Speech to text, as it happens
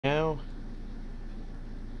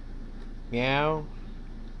Meow.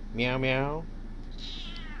 Meow meow.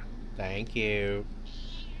 Thank you.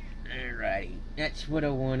 Alrighty. That's what I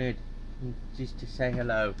wanted. Just to say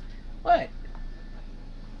hello. What?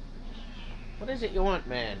 What is it you want,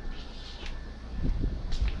 man?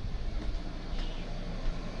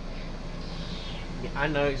 Yeah, I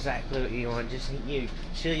know exactly what you want. Just you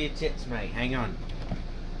chill your tits, mate. Hang on.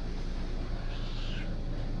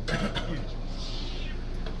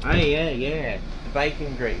 Oh yeah. The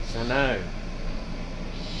bacon grease. I know.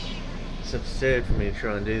 It's absurd for me to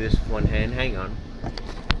try and do this with one hand. Hang on.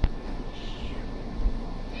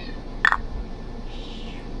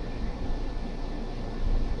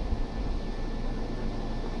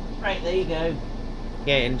 Right, there you go.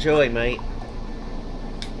 Yeah, enjoy, mate.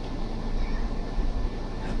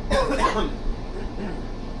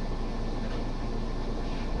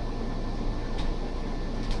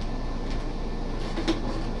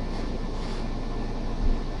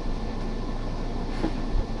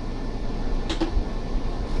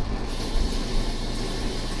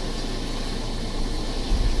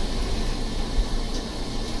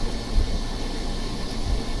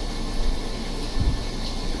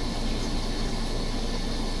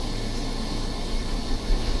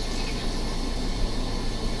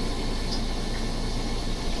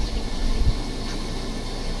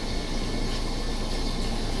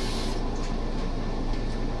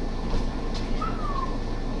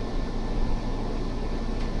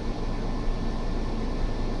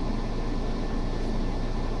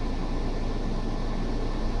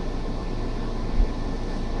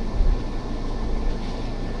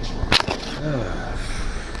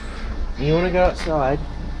 You wanna go outside?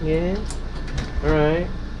 Yeah? Alright.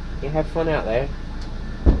 You have fun out there.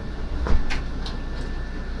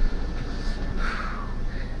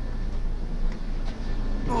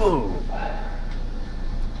 Ooh.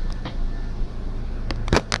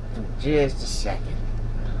 Just a second.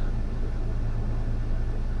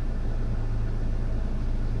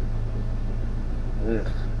 Ugh.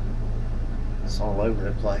 It's all over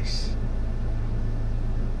the place.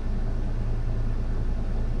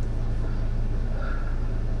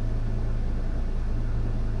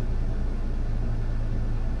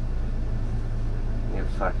 Yeah,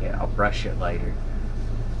 fuck it. I'll brush it later.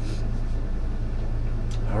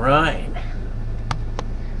 Alright.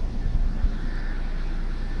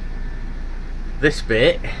 This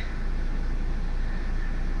bit.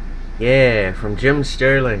 Yeah, from Jim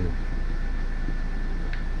Sterling.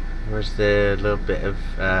 Where's the little bit of,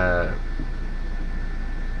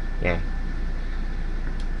 yeah.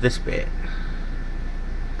 This bit.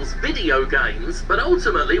 Video games, but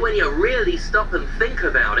ultimately when you really stop and think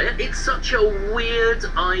about it, it's such a weird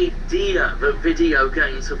idea that video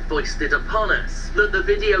games have foisted upon us. That the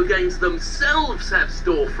video games themselves have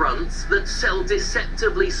storefronts that sell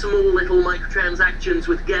deceptively small little microtransactions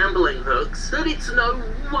with gambling hooks, that it's no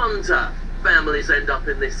wonder families end up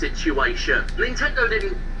in this situation. Nintendo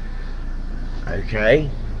didn't... Okay.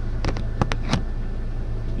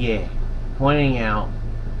 Yeah. Pointing out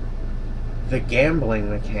the gambling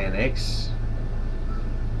mechanics,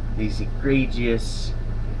 these egregious,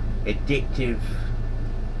 addictive,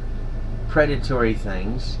 predatory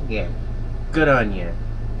things. Yeah, good on you.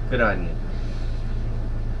 Good on you.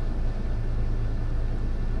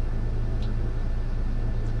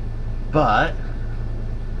 But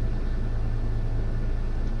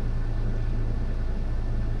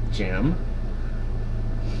Jim,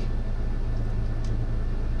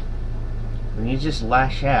 when you just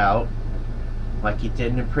lash out like you did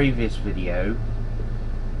in the previous video,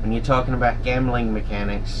 when you're talking about gambling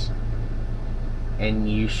mechanics and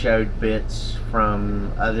you showed bits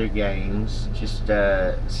from other games, just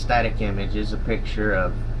static images, a picture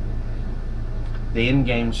of the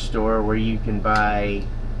in-game store where you can buy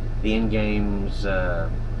the in-game's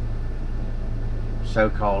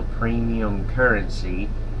so-called premium currency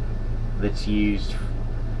that's used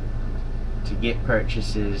to get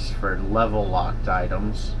purchases for level locked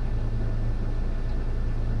items.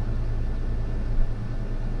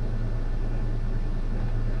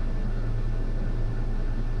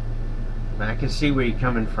 I can see where you're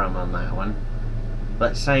coming from on that one, but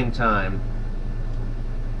at the same time,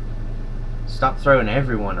 stop throwing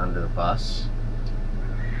everyone under the bus,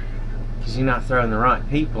 because you're not throwing the right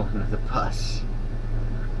people under the bus.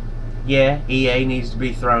 Yeah, EA needs to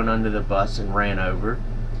be thrown under the bus and ran over.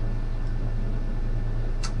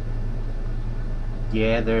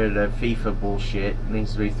 Yeah, they're the FIFA bullshit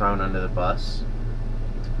needs to be thrown under the bus.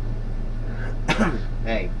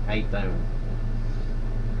 Hey, how you doing?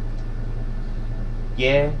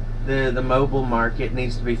 Yeah, the mobile market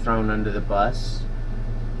needs to be thrown under the bus.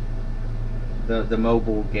 the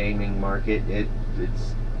mobile gaming market.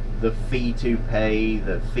 It's the fee to pay,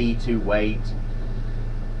 the fee to wait.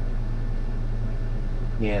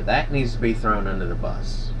 Yeah, that needs to be thrown under the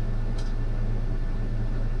bus.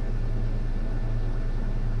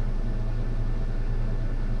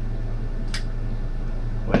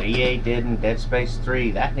 What EA did in Dead Space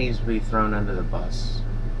 3, that needs to be thrown under the bus.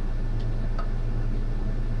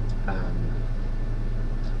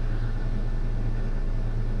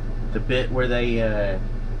 The bit where they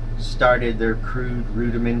started their crude,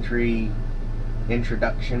 rudimentary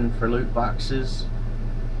introduction for loot boxes,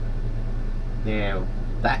 yeah,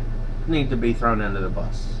 that needs to be thrown under the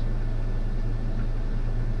bus.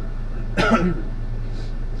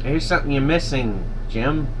 Here's something you're missing,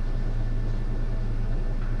 Jim.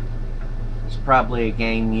 It's probably a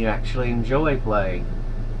game you actually enjoy playing.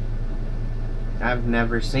 I've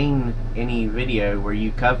never seen any video where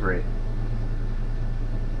you cover it.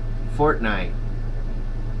 Fortnite.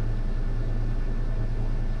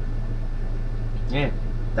 Yeah,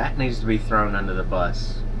 that needs to be thrown under the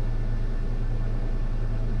bus.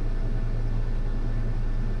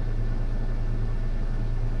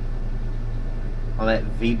 All that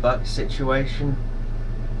V-Bucks situation.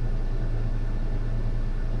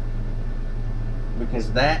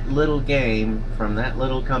 Because that little game from that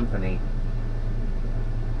little company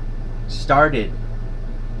started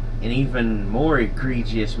an even more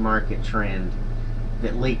egregious market trend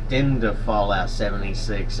that leaked into Fallout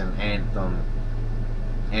 76 and Anthem,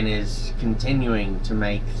 and is continuing to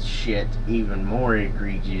make shit even more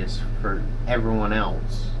egregious for everyone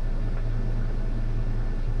else.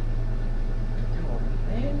 Oh,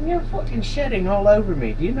 man, you're fucking shedding all over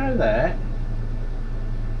me. Do you know that?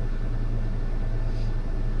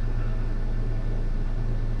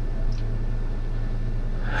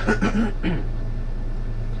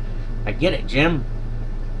 I get it, Jim.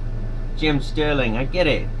 Jim Sterling, I get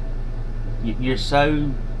it. You're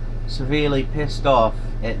so severely pissed off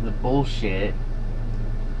at the bullshit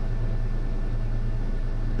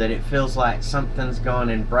that it feels like something's gone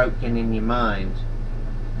and broken in your mind.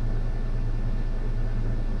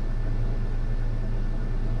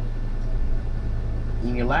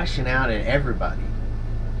 And you're lashing out at everybody.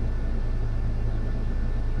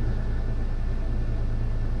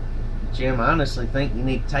 Jim, I honestly think you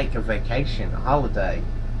need to take a vacation, a holiday.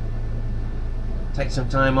 Take some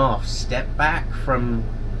time off. Step back from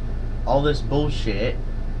all this bullshit,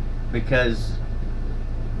 because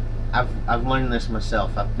I've learned this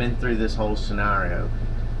myself. I've been through this whole scenario.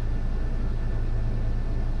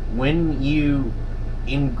 When you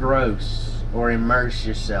engross or immerse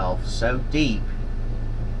yourself so deep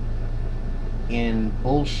in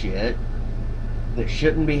bullshit that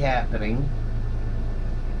shouldn't be happening,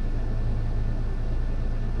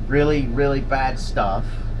 really, really bad stuff,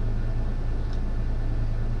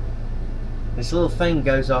 this little thing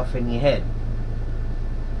goes off in your head.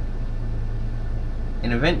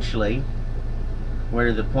 And eventually,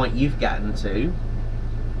 where the point you've gotten to,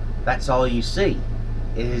 that's all you see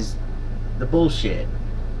is the bullshit.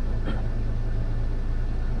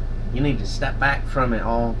 You need to step back from it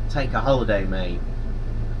all. Take a holiday, mate.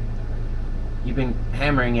 You've been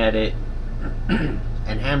hammering at it and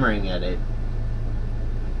hammering at it.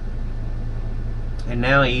 And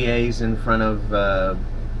now EA's in front of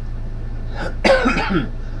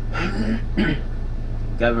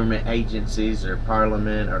government agencies or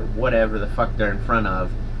parliament or whatever the fuck they're in front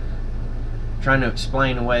of, trying to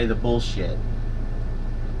explain away the bullshit.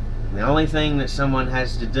 And the only thing that someone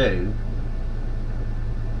has to do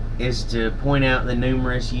is to point out the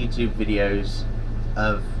numerous YouTube videos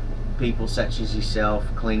of people such as yourself,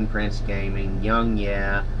 Clean Prince Gaming, Young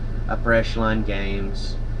Yeah, Upper Echelon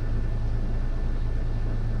Games,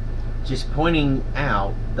 just pointing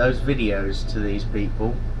out those videos to these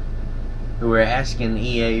people who are asking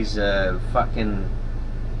EA's fucking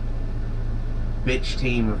bitch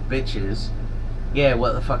team of bitches, yeah,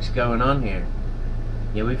 what the fuck's going on here?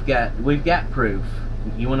 Yeah, we've got proof.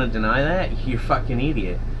 You want to deny that? You're a fucking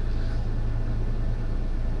idiot.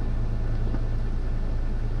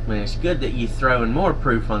 I mean, it's good that you throw in more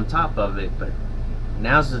proof on top of it, but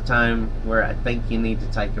now's the time where I think you need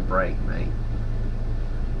to take a break, mate.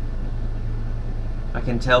 I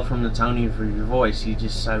can tell from the tone of your voice, you're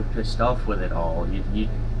just so pissed off with it all. You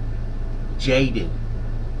jaded.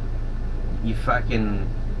 You fucking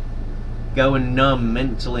going numb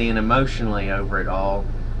mentally and emotionally over it all.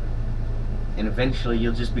 And eventually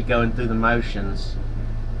you'll just be going through the motions,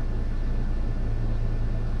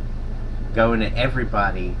 going at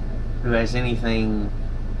everybody who has anything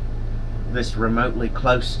that's remotely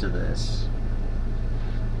close to this.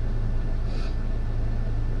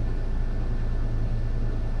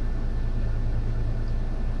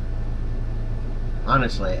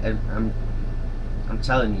 Honestly, I'm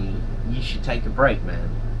telling you, you should take a break, man.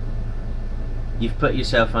 You've put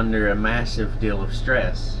yourself under a massive deal of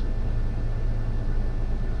stress.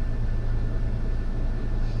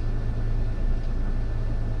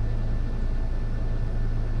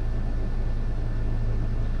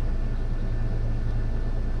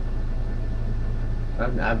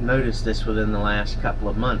 I've noticed this within the last couple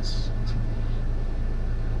of months.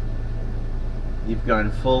 You've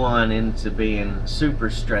gone full on into being super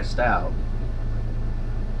stressed out.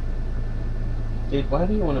 Dude, why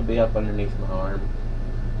do you want to be up underneath my arm?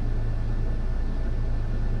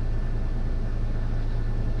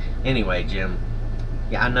 Anyway, Jim.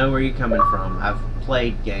 Yeah, I know where you're coming from. I've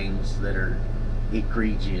played games that are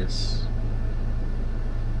egregious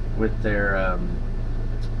with their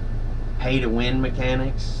pay-to-win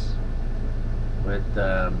mechanics. With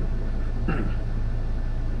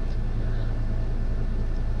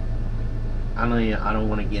I don't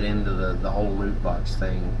want to get into the whole loot box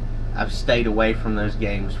thing. I've stayed away from those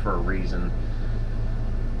games for a reason.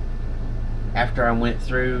 After I went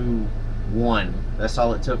through one, that's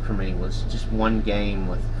all it took for me, was just one game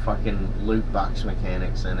with fucking loot box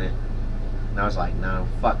mechanics in it. And I was like, no,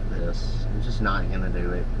 fuck this. I'm just not gonna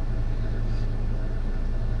do it.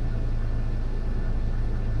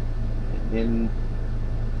 And then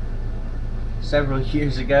several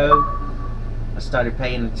years ago, I started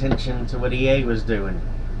paying attention to what EA was doing.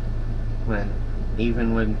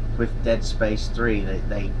 Even with Dead Space 3,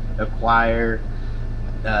 they acquire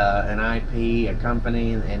an IP, a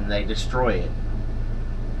company, and they destroy it.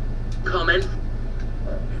 Comment.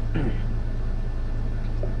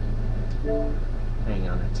 Hang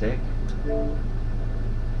on a tick.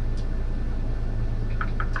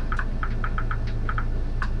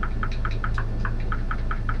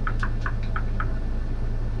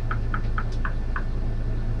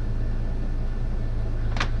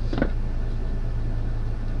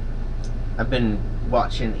 I've been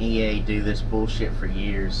watching EA do this bullshit for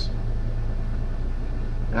years.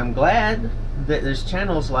 I'm glad that there's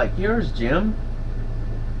channels like yours, Jim,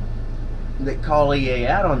 that call EA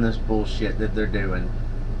out on this bullshit that they're doing.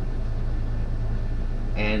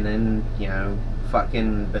 And then, you know,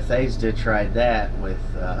 fucking Bethesda tried that with,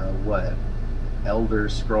 what? Elder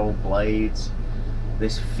Scroll Blades.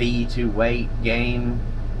 This fee-to-wait game.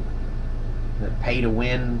 The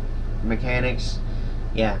pay-to-win mechanics.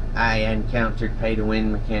 Yeah, I encountered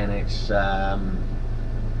pay-to-win mechanics.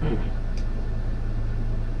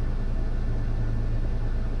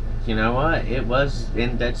 You know what? It was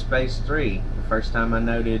in Dead Space 3. The first time I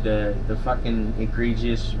noted the fucking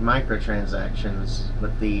egregious microtransactions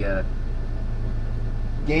with the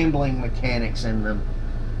gambling mechanics in them.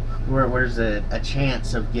 Where there's a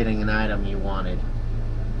chance of getting an item you wanted.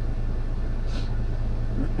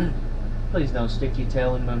 Please don't stick your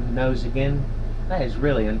tail in my nose again. That is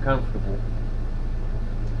really uncomfortable.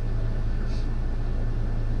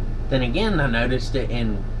 Then again, I noticed it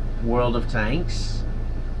in World of Tanks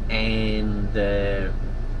and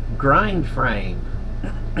Grind Frame.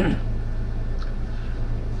 And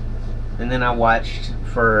then I watched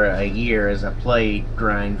for a year as I played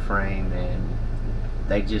Grind Frame, and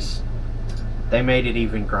they made it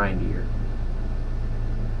even grindier.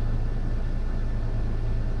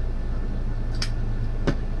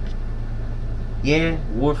 Yeah,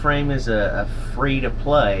 Warframe is a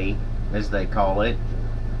free-to-play, as they call it,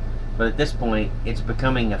 but at this point, it's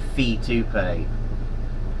becoming a fee-to-pay.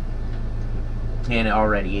 And it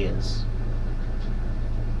already is.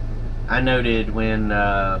 I noted when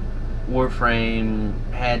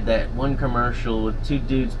Warframe had that one commercial with two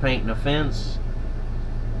dudes painting a fence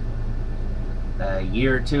a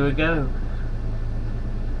year or two ago.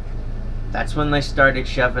 That's when they started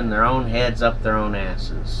shoving their own heads up their own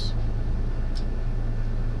asses.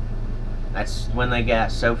 That's when they got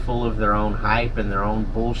so full of their own hype and their own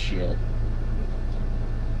bullshit.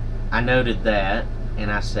 I noted that, and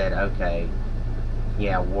I said, okay,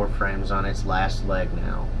 yeah, Warframe's on its last leg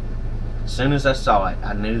now. As soon as I saw it,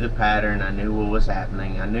 I knew the pattern, I knew what was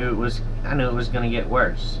happening, I knew it was going to get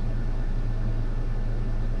worse.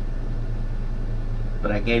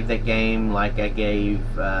 But I gave that game like I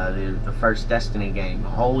gave the first Destiny game, a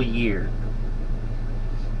whole year.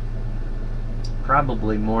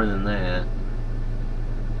 Probably more than that.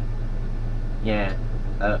 Yeah,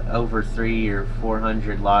 over 300 or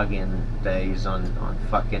 400 login days on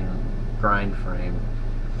fucking Grind Frame.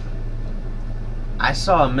 I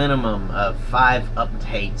saw a minimum of 5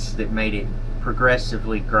 updates that made it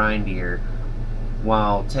progressively grindier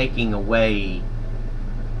while taking away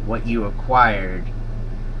what you acquired.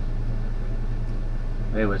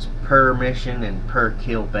 It was per mission and per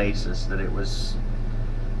kill basis that it was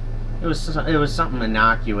It was something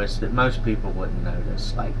innocuous that most people wouldn't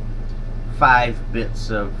notice, like 5 bits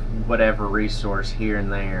of whatever resource here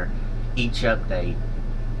and there each update.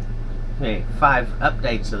 Hey, 5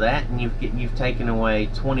 updates of that, and you've taken away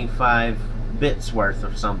 25 bits worth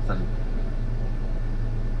of something.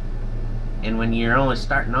 And when you're only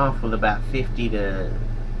starting off with about 50 to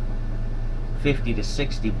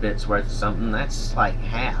 60 bits worth of something, that's like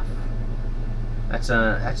half. That's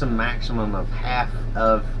a maximum of half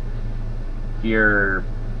of your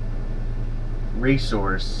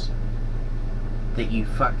resource that you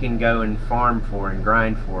fucking go and farm for and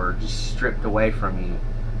grind for, just stripped away from you,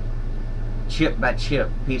 chip by chip,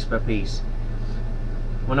 piece by piece.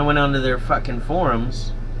 When I went onto their fucking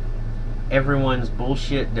forums, everyone's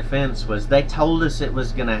bullshit defense was, they told us it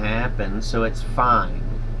was gonna happen, so it's fine.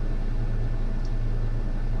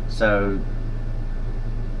 So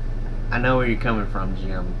I know where you're coming from,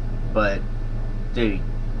 Jim, but dude,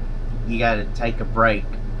 you gotta take a break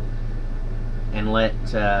and let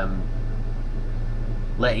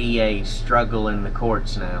EA struggle in the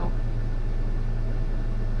courts now.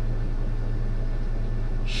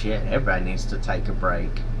 Shit, everybody needs to take a break.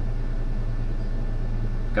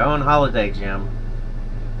 Go on holiday, Jim.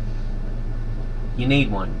 You need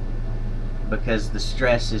one, because the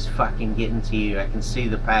stress is fucking getting to you. I can see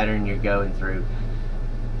the pattern you're going through.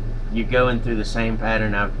 You're going through the same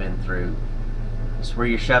pattern I've been through. It's where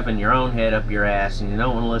you're shoving your own head up your ass and you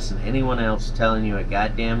don't want to listen to anyone else telling you a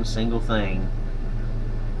goddamn single thing,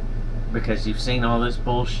 because you've seen all this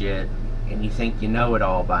bullshit and you think you know it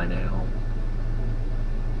all by now.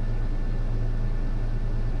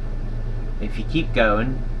 If you keep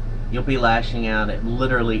going, you'll be lashing out at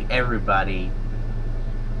literally everybody,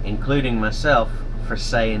 including myself, for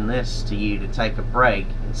saying this to you, to take a break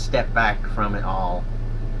and step back from it all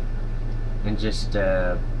and just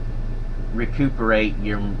recuperate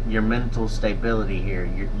your mental stability here.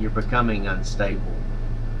 You're becoming unstable.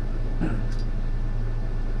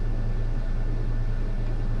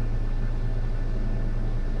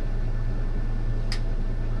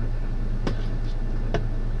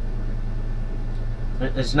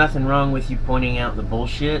 There's nothing wrong with you pointing out the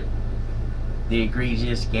bullshit, the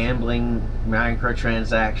egregious gambling,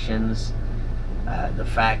 microtransactions, the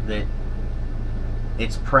fact that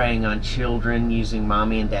it's preying on children using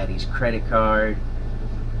mommy and daddy's credit card,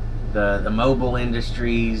 the mobile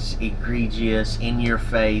industry's egregious, in your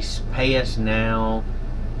face, pay us now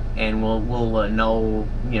and we'll annul,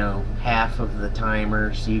 half of the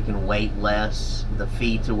timer so you can wait less, the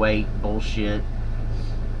fee to wait bullshit.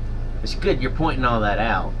 It's good you're pointing all that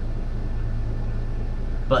out,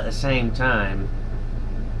 but at the same time,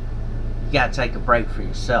 you gotta take a break for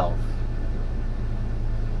yourself.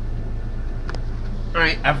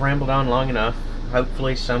 Alright, I've rambled on long enough.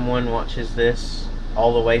 Hopefully someone watches this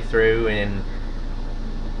all the way through and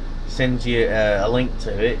sends you a link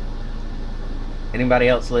to it. Anybody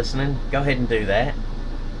else listening, go ahead and do that.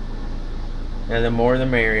 Now, the more the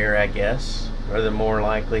merrier, I guess, or the more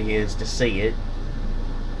likely he is to see it.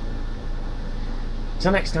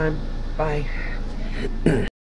 Till next time, bye.